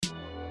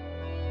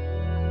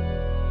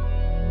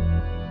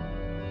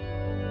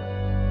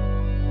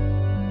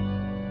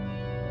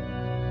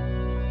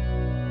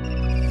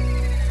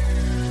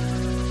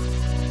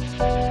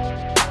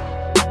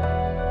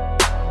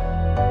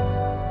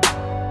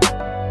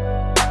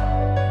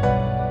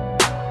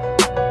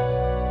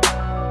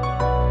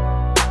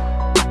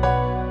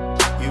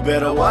You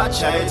better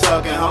watch how you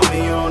talking,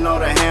 homie. You don't know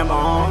the hammer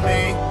on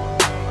me.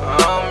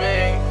 On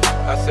me.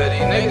 I said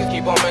these niggas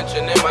keep on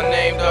mentioning my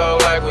name,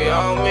 dog, like we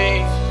on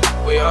me.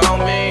 We on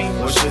me.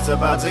 Well, shit's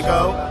about to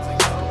go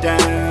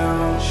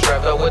down.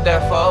 Strapped up with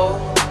that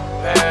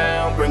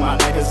 4-pound. Bring my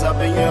niggas up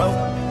in your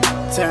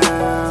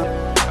town.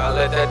 I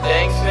let that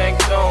thing sink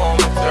to 'em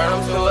and turn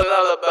 'em to a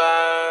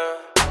lullaby.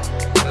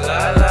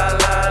 La la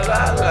la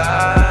la la.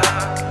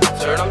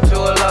 Turn 'em to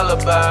a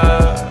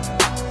lullaby.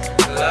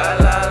 La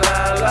la la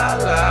la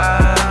la.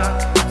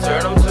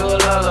 Turn 'em to a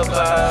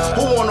lullaby.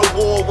 Who on a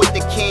war with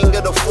the king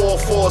of the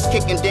 4-4s?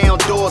 Kicking down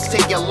doors,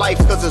 take your life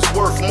cause it's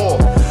worth more.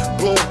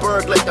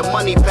 Bloomberg, let the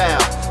money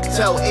pal.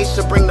 Tell Ace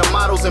to bring the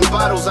models and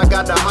bottles, I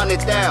got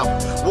 100 thou.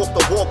 Walk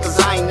the walk cause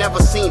I ain't never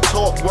seen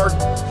talk work.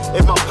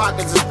 If my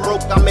pockets is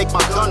broke, I make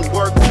my gun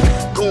work.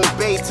 Goon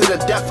Bay to the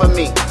death of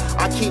me.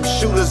 I keep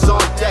shooters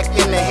on deck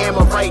and the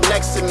hammer right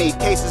next to me.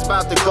 Case is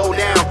about to go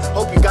down,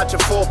 hope you got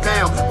your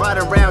 4-pound.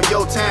 Riding around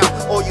your town,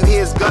 all you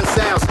hear is gun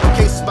sounds.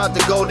 Case is about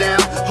to go down,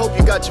 hope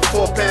you got your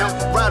 4-pound.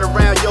 Ride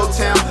around your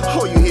town,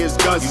 all you hear is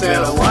gun You sounds.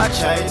 better watch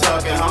how you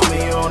talking,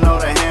 homie. You don't know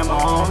the hammer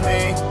on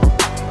me.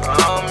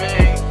 On me.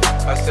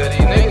 I said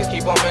these niggas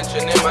keep on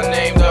mentioning my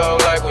name,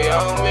 dog, like we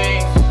on me.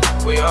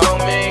 We on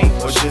me.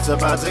 Well, shit's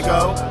about to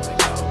go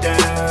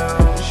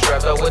down.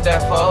 Strapped up with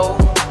that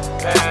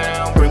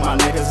 4-pound. Bring my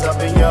niggas up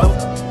in your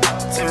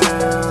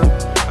town.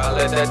 I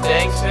let that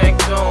thing sink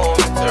to 'em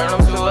and turn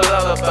 'em to a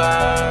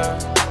lullaby.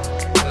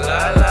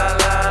 La la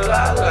la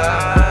la la.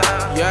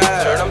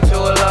 Yeah. Turn 'em to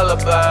a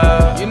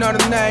lullaby. You know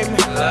the name,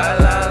 La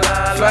la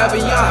la la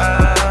ForevaYung.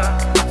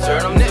 la.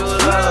 Turn 'em to a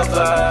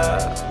lullaby.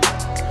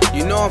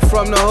 you know I'm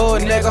from the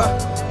hood, nigga.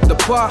 The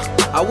bar,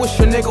 I wish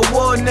a nigga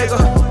would, nigga.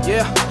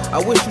 Yeah, I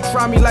wish you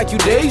try me like you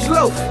Days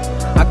Loaf.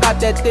 I got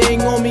that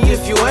thing on me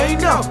if you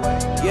ain't know.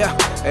 Yeah,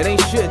 it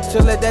ain't shit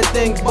to let that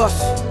thing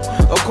bust.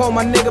 Or call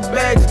my nigga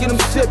bags, get them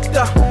sipped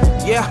up.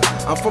 Yeah,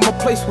 I'm from a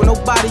place where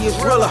nobody is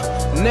realer,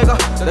 nigga.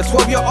 The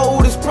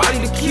 12-year-old is probably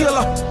the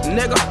killer,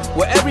 nigga.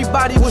 Where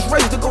everybody was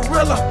raised a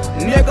gorilla,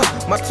 nigga.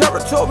 My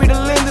territory, the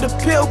land of the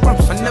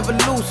pilgrims. I never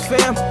lose,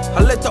 fam.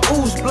 I let the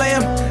ooze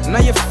blam.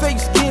 Now your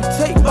face getting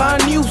taped by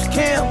a news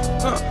cam.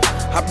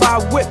 I buy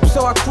a whip,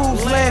 so I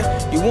cruise land.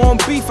 You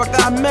want beef, I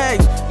got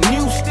mags,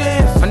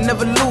 newsstands. I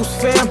never lose,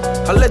 fam.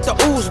 I let the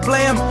ooze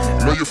blam.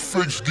 Now your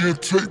face getting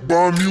taped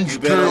by a news You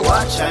better cam.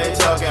 watch how you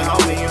talking,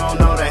 homie. You don't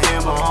know the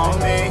hammer on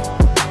me.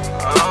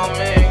 On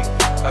me.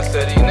 I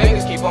said these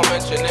niggas keep on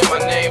mentioning my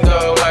name,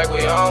 dog, like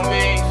we on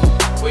me.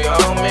 We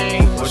on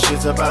me. Well,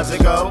 shit's about to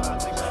go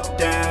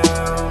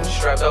down.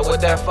 Strapped up with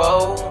that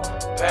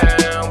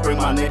 4-pound. Bring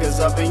my niggas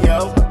up in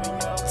your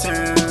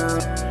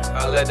town.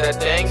 I let that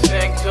thing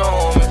sink to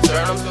 'em and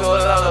turn 'em to a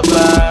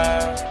lullaby.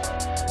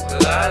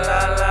 La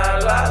la la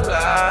la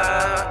la.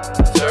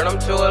 Turn 'em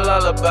to a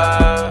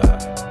lullaby.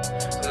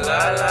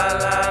 La la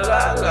la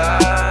la la.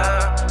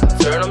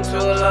 Turn 'em to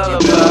a You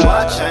better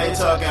watch how lullaby. you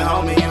talking,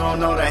 homie. You don't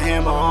know the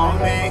hammer on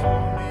me.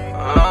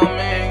 On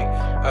me.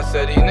 I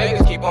said these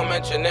niggas keep on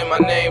mentioning my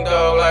name,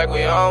 dog, like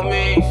we on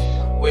me.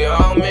 We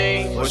on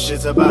me. Well,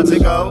 shit's about to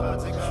go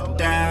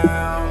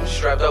down.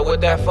 Strapped up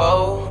with that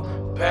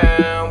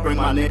 4-pound. Bring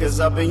my niggas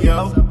up in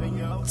your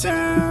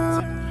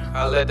town.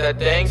 I let that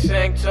thing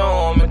sink to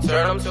 'em and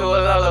turn 'em to a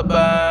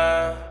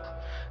lullaby.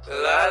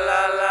 La la